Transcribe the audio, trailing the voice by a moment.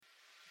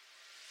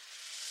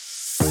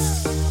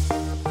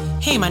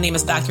Hey, my name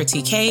is Dr.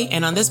 TK,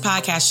 and on this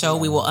podcast show,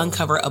 we will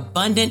uncover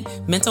abundant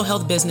mental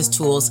health business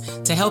tools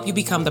to help you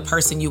become the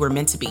person you were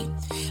meant to be.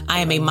 I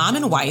am a mom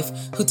and wife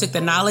who took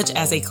the knowledge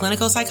as a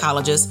clinical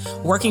psychologist,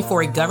 working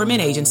for a government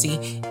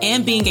agency,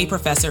 and being a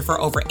professor for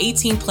over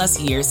 18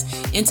 plus years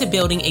into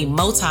building a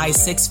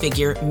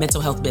multi-six-figure mental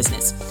health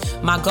business.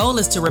 My goal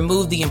is to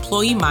remove the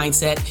employee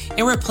mindset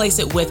and replace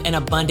it with an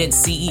abundant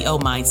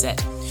CEO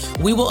mindset.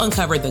 We will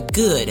uncover the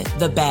good,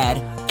 the bad,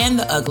 and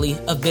the ugly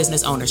of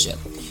business ownership.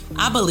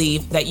 I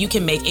believe that you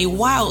can make a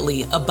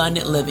wildly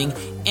abundant living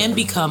and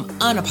become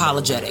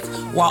unapologetic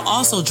while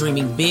also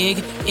dreaming big,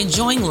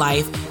 enjoying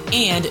life,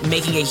 and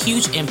making a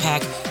huge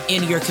impact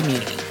in your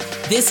community.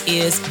 This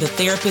is the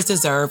Therapists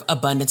Deserve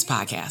Abundance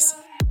podcast.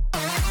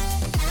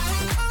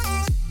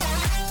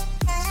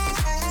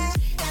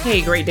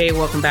 Hey, great day.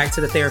 Welcome back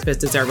to the Therapists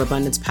Deserve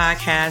Abundance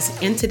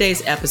podcast. In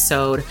today's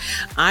episode,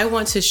 I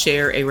want to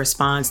share a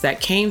response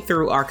that came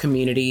through our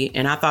community,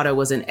 and I thought it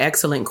was an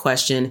excellent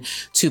question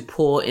to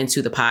pull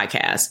into the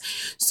podcast.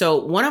 So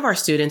one of our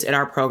students in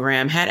our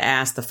program had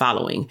asked the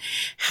following: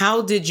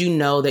 how did you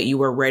know that you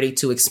were ready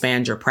to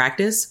expand your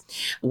practice?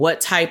 What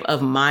type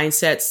of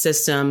mindset,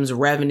 systems,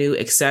 revenue,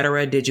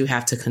 etc. did you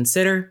have to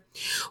consider?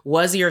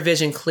 Was your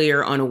vision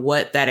clear on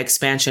what that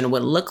expansion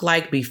would look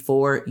like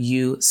before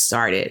you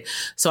started?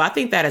 So I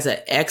think that is an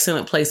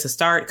excellent place to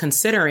start,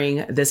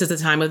 considering this is the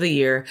time of the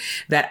year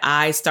that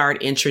I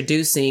start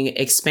introducing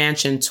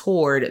expansion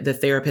toward the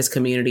therapist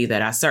community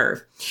that I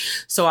serve.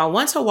 So I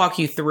want to walk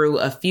you through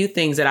a few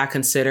things that I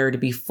considered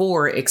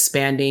before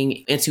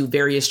expanding into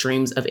various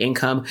streams of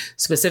income,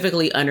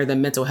 specifically under the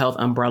mental health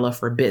umbrella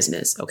for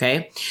business.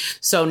 Okay.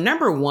 So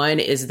number one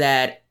is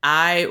that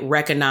I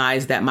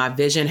recognize that my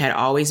vision had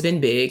always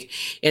been big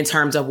in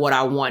terms of what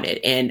I wanted.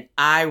 And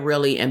I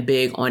really am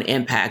big on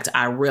impact.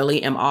 I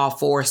really am all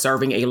for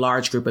serving a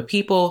large group of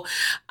people.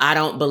 I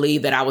don't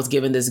believe that I was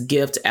given this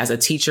gift as a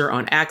teacher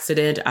on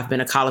accident. I've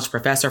been a college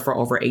professor for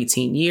over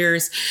 18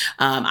 years.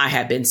 I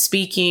have been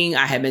speaking.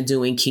 I have been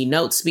doing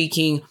keynote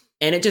speaking.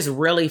 And it just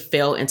really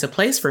fell into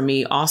place for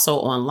me also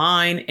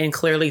online and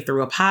clearly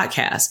through a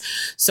podcast.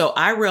 So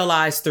I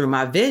realized through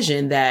my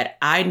vision that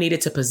I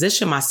needed to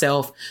position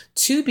myself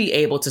to be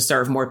able to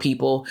serve more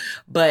people.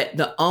 But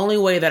the only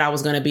way that I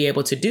was going to be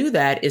able to do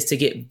that is to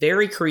get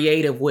very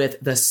creative with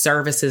the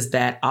services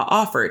that I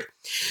offered.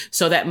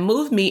 So that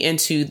moved me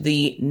into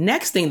the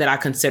next thing that I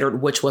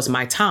considered, which was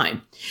my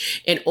time.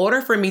 In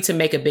order for me to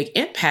make a big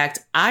impact,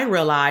 I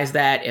realized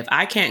that if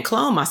I can't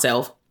clone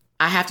myself,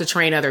 I have to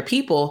train other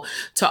people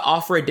to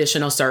offer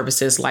additional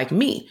services like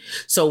me.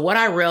 So what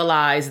I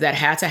realized that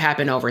had to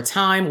happen over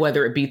time,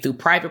 whether it be through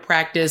private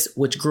practice,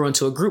 which grew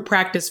into a group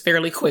practice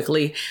fairly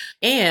quickly,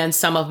 and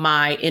some of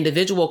my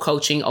individual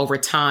coaching over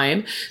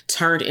time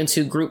turned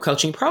into group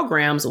coaching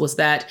programs, was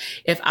that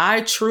if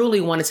I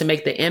truly wanted to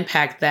make the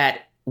impact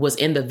that was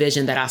in the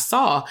vision that I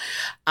saw,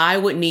 I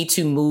would need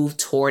to move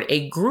toward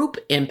a group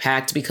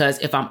impact, because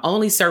if I'm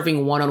only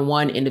serving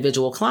one-on-one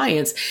individual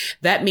clients,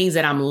 that means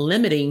that I'm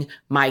limiting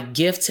my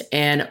gift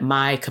and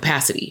my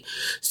capacity.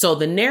 So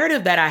the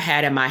narrative that I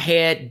had in my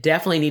head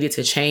definitely needed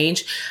to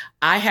change.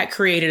 I had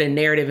created a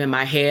narrative in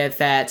my head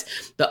that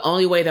the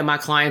only way that my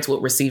clients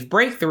would receive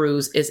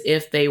breakthroughs is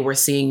if they were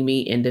seeing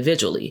me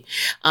individually.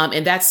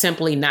 And that's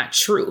simply not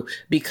true,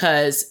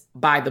 because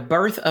by the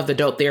birth of the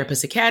Dope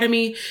Therapist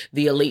Academy,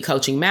 the Elite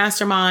Coaching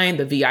Mastermind,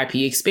 the VIP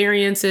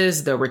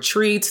experiences, the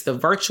retreats, the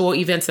virtual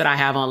events that I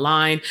have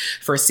online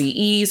for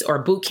CEs or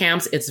boot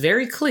camps, it's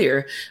very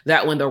clear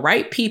that when the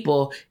right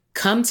people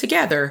come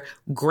together,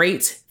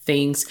 great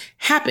things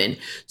happen.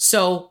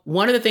 So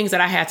one of the things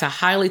that I had to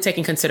highly take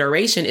in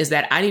consideration is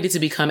that I needed to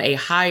become a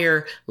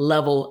higher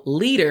level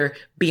leader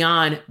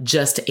beyond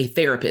just a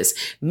therapist,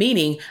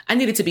 meaning I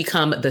needed to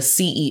become the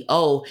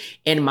CEO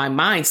in my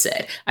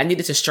mindset. I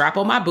needed to strap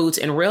on my boots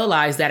and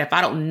realize that if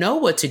I don't know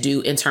what to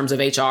do in terms of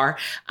HR,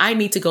 I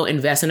need to go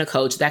invest in a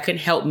coach that can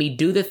help me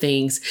do the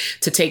things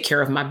to take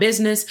care of my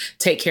business,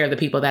 take care of the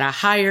people that I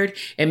hired,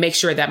 and make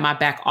sure that my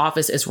back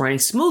office is running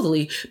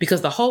smoothly,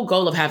 because the whole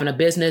goal of having a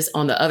business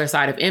on the other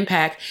side of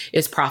impact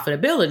is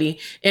profitability,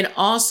 and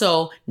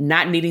also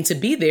not needing to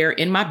be there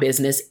in my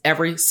business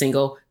every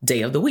single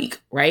day of the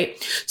week,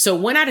 right? So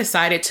when I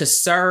decided to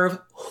serve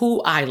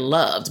who I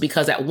loved,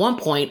 because at one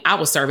point I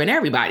was serving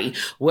everybody,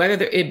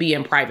 whether it be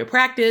in private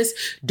practice,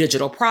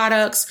 digital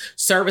products,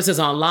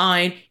 services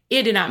online,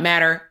 it did not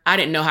matter. I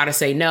didn't know how to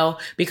say no,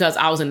 because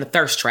I was in the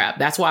thirst trap.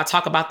 That's why I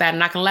talk about that,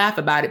 and I can laugh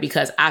about it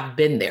because I've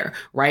been there,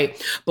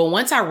 right? But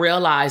once I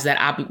realized that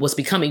I was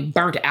becoming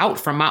burnt out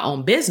from my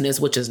own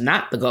business, which is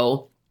not the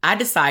goal, I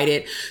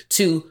decided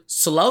to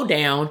slow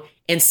down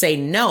and say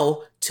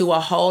no to a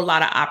whole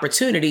lot of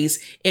opportunities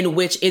in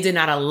which it did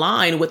not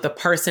align with the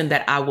person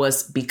that I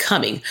was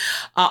becoming.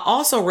 I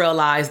also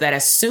realized that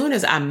as soon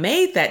as I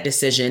made that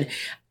decision,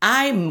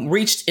 I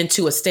reached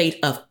into a state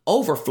of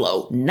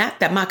overflow.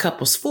 Not that my cup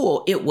was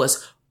full, it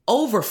was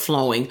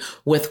overflowing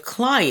with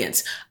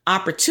clients,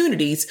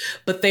 opportunities,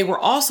 but they were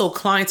also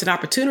clients and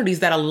opportunities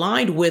that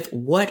aligned with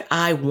what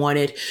I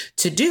wanted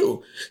to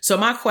do. So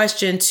my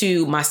question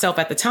to myself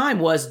at the time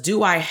was,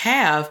 do I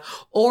have,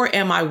 or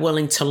am I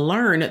willing to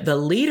learn the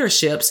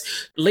leadership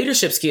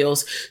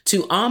skills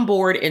to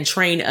onboard and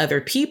train other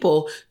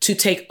people to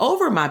take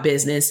over my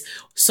business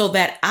so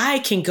that I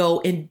can go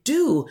and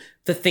do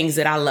the things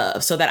that I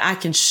love, so that I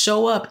can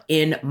show up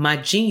in my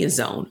genius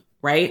zone,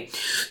 right?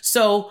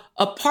 So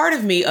a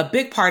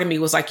big part of me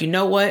was like, you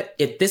know what?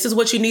 If this is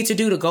what you need to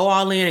do to go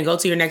all in and go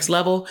to your next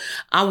level,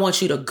 I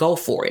want you to go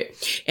for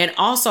it. And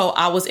also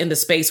I was in the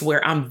space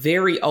where I'm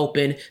very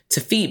open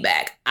to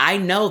feedback. I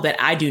know that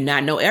I do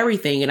not know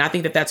everything. And I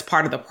think that that's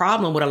part of the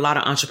problem with a lot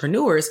of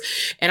entrepreneurs.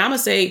 And I'm going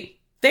to say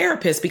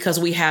therapists, because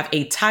we have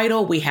a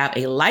title, we have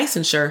a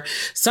licensure.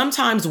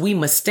 Sometimes we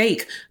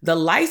mistake the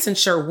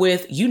licensure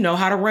with, you know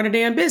how to run a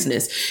damn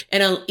business.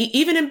 And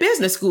even in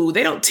business school,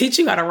 they don't teach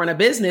you how to run a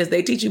business.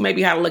 They teach you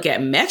maybe how to look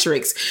at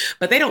metrics,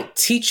 but they don't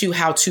teach you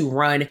how to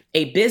run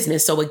a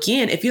business. So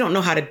again, if you don't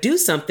know how to do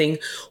something,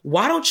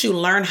 why don't you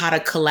learn how to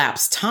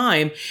collapse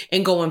time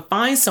and go and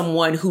find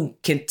someone who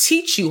can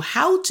teach you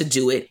how to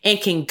do it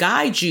and can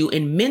guide you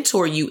and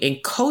mentor you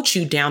and coach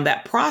you down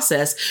that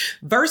process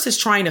versus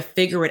trying to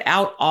figure it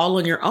out all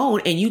on your own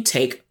and you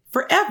take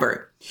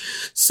forever.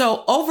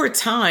 So over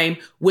time,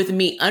 with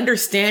me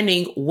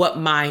understanding what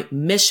my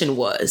mission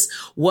was,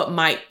 what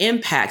my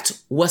impact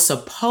was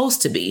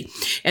supposed to be,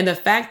 and the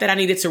fact that I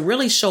needed to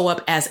really show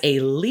up as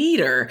a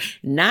leader,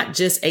 not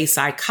just a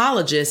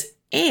psychologist,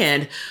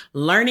 and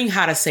learning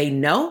how to say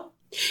no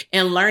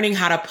and learning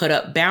how to put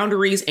up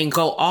boundaries and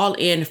go all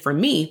in for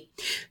me,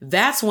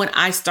 that's when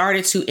I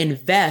started to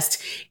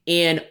invest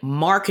in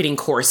marketing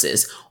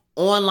courses,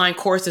 online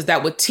courses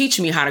that would teach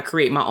me how to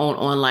create my own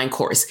online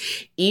course,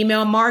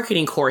 email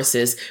marketing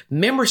courses,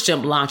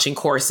 membership launching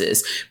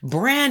courses,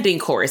 branding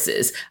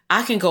courses.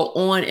 I can go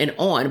on and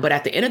on. But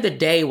at the end of the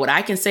day, what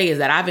I can say is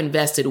that I've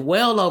invested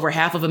well over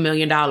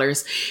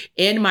 $500,000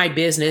 in my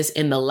business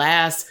in the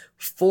last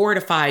 4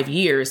 to 5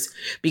 years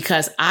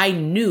because I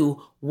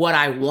knew what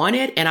I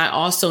wanted. And I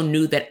also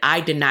knew that I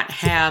did not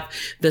have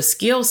the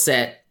skill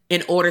set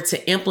in order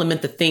to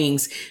implement the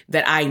things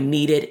that I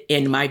needed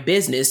in my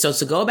business. So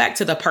to go back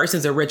to the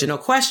person's original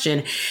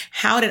question,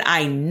 how did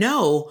I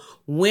know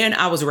when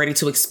I was ready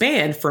to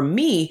expand? For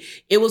me,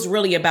 it was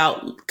really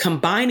about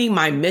combining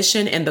my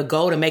mission and the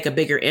goal to make a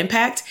bigger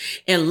impact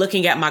and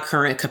looking at my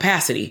current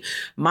capacity.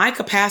 My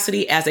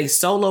capacity as a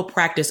solo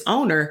practice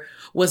owner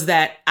was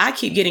that I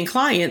keep getting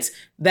clients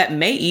that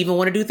may even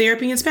want to do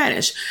therapy in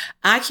Spanish.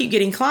 I keep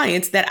getting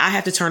clients that I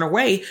have to turn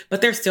away, but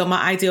they're still my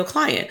ideal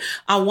client.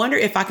 I wonder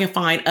if I can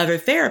find other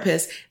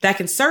therapists that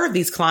can serve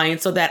these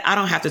clients so that I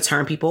don't have to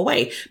turn people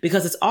away,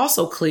 because it's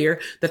also clear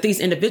that these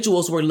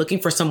individuals were looking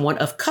for someone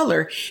of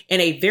color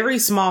in a very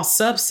small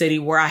sub-city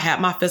where I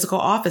had my physical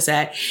office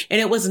at, and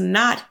it was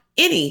not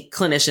any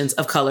clinicians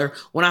of color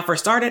when I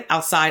first started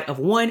outside of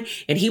one,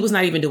 and he was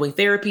not even doing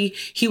therapy.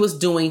 He was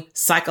doing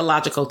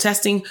psychological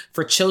testing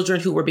for children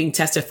who were being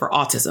tested for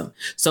autism.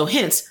 So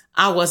hence,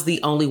 I was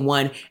the only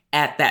one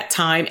at that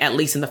time, at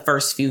least in the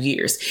first few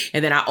years.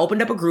 And then I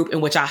opened up a group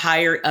in which I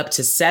hired up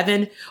to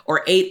 7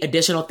 or 8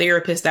 additional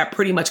therapists that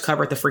pretty much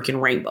covered the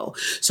freaking rainbow.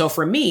 So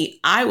for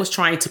me, I was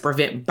trying to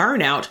prevent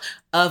burnout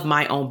of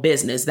my own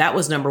business. That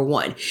was number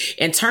one.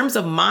 In terms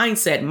of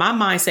mindset, my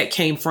mindset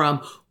came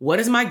from, what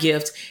is my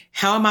gift?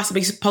 How am I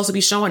supposed to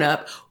be showing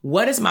up?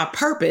 What is my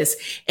purpose?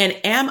 And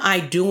am I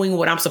doing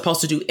what I'm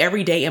supposed to do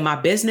every day in my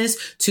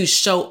business to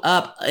show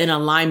up in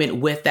alignment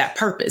with that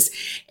purpose?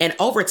 And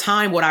over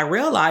time, what I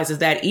realized is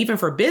that even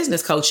for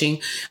business coaching,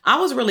 I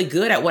was really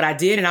good at what I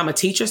did, and I'm a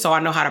teacher, so I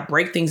know how to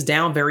break things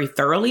down very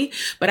thoroughly.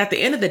 But at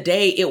the end of the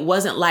day, it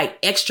wasn't like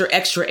extra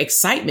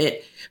excitement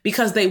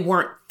because they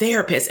weren't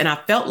therapists. And I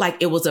felt like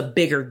it was a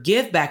bigger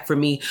give back for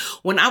me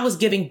when I was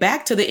giving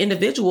back to the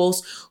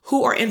individuals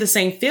who are in the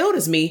same field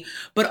as me,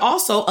 but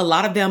also a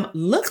lot of them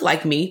look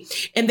like me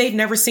and they've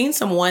never seen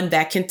someone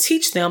that can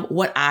teach them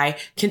what I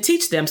can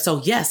teach them.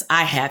 So yes,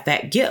 I had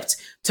that gift.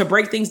 To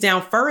break things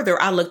down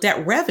further, I looked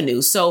at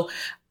revenue. So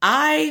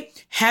I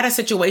had a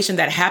situation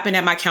that happened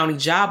at my county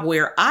job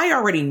where I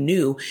already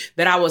knew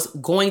that I was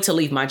going to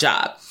leave my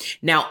job.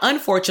 Now,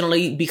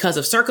 unfortunately, because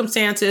of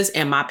circumstances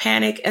and my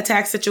panic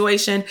attack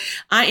situation,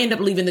 I ended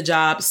up leaving the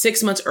job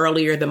 6 months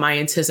earlier than my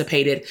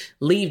anticipated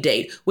leave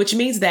date, which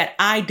means that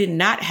I did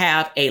not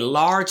have a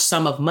large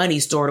sum of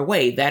money stored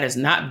away. That is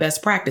not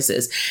best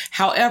practices.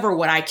 However,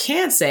 what I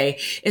can say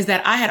is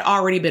that I had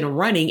already been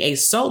running a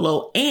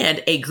solo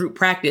and a group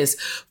practice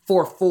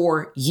for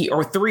 3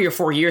 or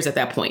 4 years at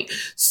that point.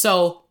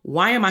 So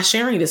why am I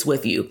sharing this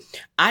with you?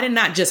 I did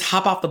not just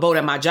hop off the boat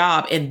at my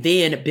job and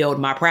then build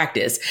my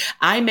practice.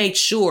 I made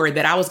sure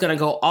that I was going to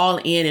go all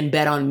in and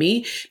bet on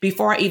me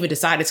before I even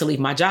decided to leave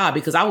my job,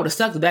 because I would have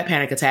stuck with that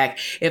panic attack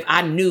if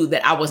I knew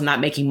that I was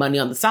not making money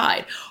on the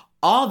side.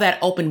 all that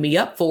opened me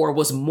up for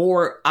was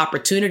more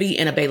opportunity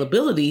and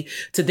availability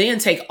to then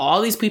take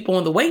all these people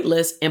on the wait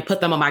list and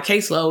put them on my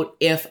caseload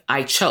if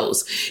I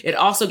chose. It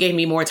also gave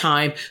me more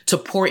time to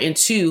pour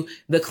into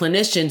the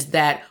clinicians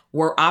that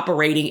were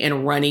operating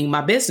and running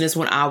my business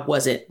when I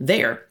wasn't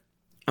there.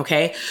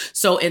 Okay.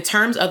 So in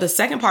terms of the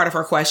second part of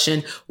her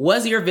question,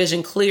 was your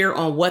vision clear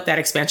on what that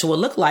expansion would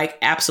look like?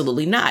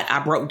 Absolutely not. I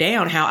broke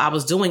down how I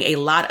was doing a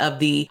lot of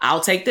the, I'll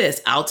take this,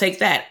 I'll take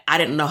that. I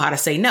didn't know how to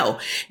say no.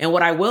 And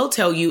what I will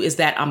tell you is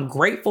that I'm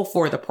grateful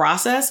for the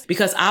process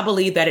because I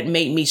believe that it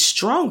made me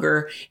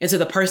stronger into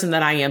the person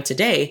that I am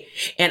today.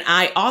 And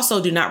I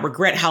also do not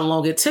regret how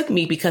long it took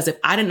me, because if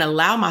I didn't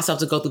allow myself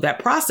to go through that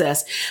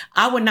process,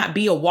 I would not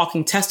be a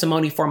walking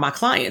testimony for my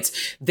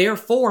clients.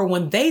 Therefore,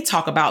 when they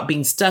talk about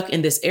being stuck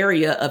in this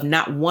area of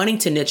not wanting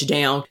to niche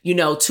down,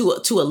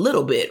 to a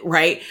little bit,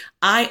 right?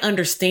 I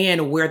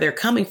understand where they're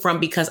coming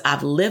from because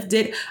I've lived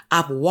it,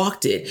 I've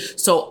walked it.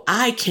 So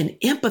I can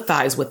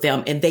empathize with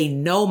them and they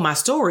know my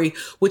story,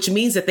 which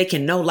means that they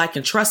can know, like,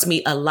 and trust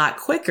me a lot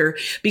quicker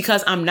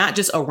because I'm not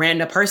just a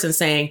random person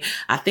saying,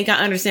 I think I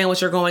understand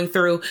what you're going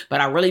through,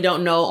 but I really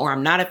don't know, or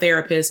I'm not a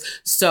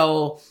therapist.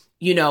 So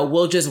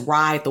we'll just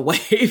ride the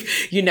wave.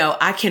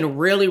 I can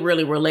really,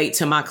 really relate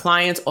to my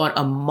clients on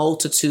a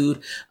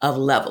multitude of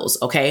levels.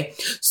 Okay.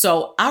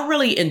 So I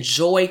really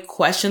enjoy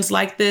questions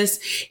like this.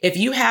 If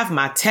you have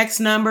my text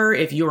number,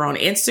 if you're on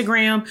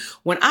Instagram,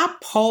 when I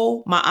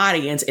poll my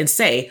audience and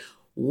say,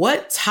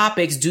 what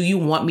topics do you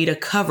want me to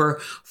cover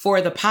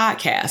for the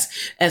podcast?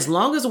 As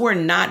long as we're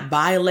not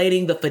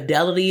violating the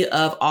fidelity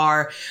of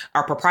our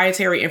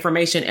proprietary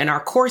information and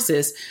our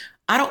courses,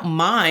 I don't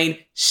mind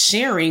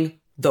sharing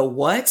the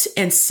what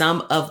and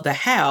some of the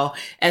how,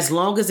 as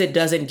long as it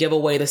doesn't give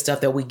away the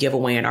stuff that we give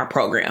away in our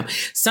program.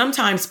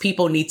 Sometimes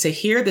people need to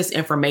hear this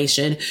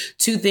information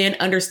to then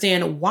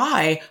understand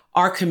why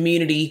our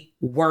community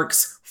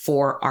works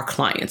for our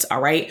clients.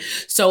 All right.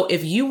 So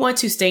if you want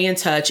to stay in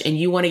touch and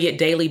you want to get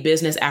daily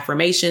business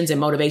affirmations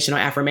and motivational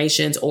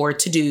affirmations or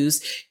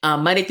to-dos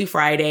Monday through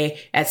Friday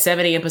at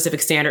 7 a.m.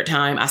 Pacific Standard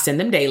Time, I send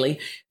them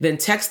daily. Then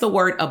text the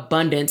word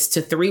abundance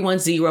to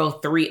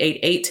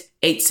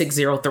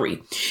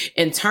 310-388-8603.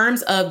 In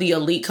terms of the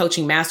Elite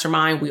Coaching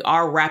Mastermind, we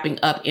are wrapping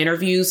up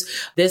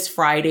interviews this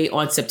Friday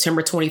on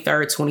September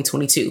 23rd,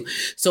 2022.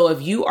 So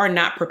if you are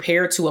not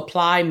prepared to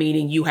apply,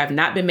 meaning you have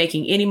not been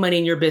making any money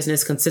in your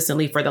business consistently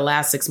for the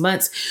last 6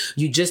 months,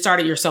 you just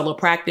started your solo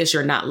practice,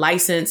 you're not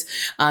licensed,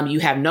 you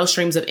have no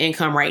streams of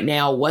income right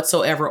now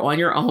whatsoever on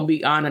your own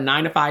beyond a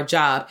 9-to-5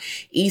 job,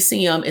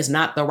 ECM is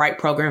not the right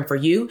program for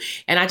you.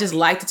 And I just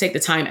like to take the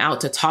time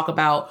out to talk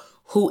about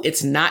who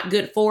it's not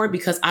good for,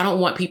 because I don't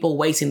want people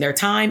wasting their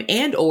time,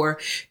 and or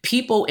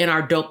people in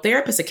our Dope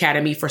Therapist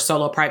Academy for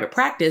solo private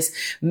practice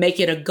make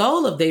it a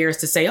goal of theirs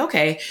to say,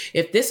 okay,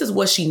 if this is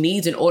what she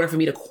needs in order for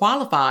me to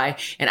qualify,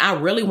 and I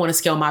really want to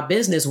scale my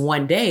business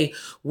one day,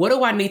 what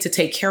do I need to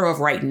take care of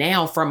right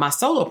now from my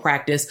solo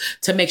practice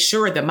to make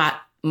sure that my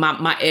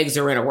eggs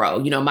are in a row,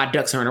 my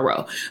ducks are in a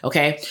row.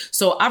 Okay.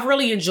 So I've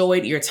really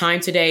enjoyed your time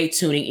today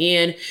tuning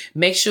in.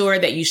 Make sure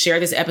that you share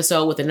this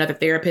episode with another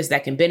therapist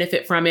that can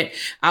benefit from it.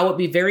 I would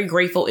be very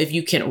grateful if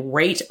you can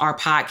rate our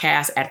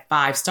podcast at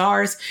 5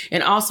 stars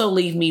and also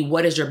leave me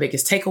what is your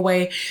biggest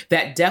takeaway.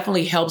 That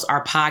definitely helps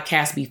our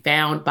podcast be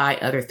found by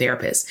other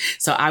therapists.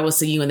 So I will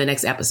see you in the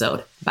next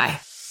episode.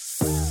 Bye.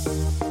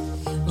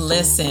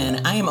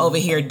 Listen, I am over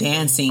here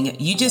dancing.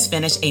 You just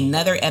finished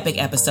another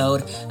epic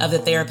episode of the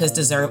Therapists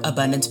Deserve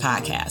Abundance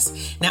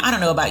podcast. Now, I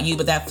don't know about you,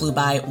 but that flew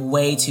by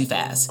way too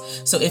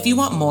fast. So if you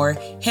want more,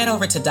 head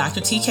over to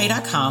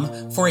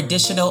drtk.com for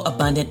additional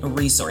abundant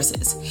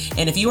resources.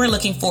 And if you are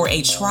looking for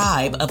a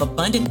tribe of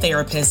abundant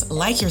therapists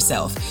like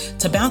yourself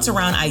to bounce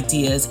around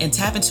ideas and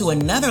tap into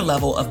another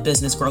level of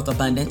business growth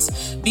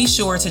abundance, be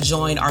sure to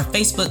join our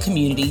Facebook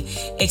community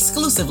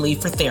exclusively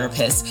for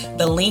therapists.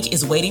 The link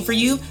is waiting for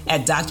you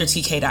at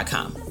drtk.com.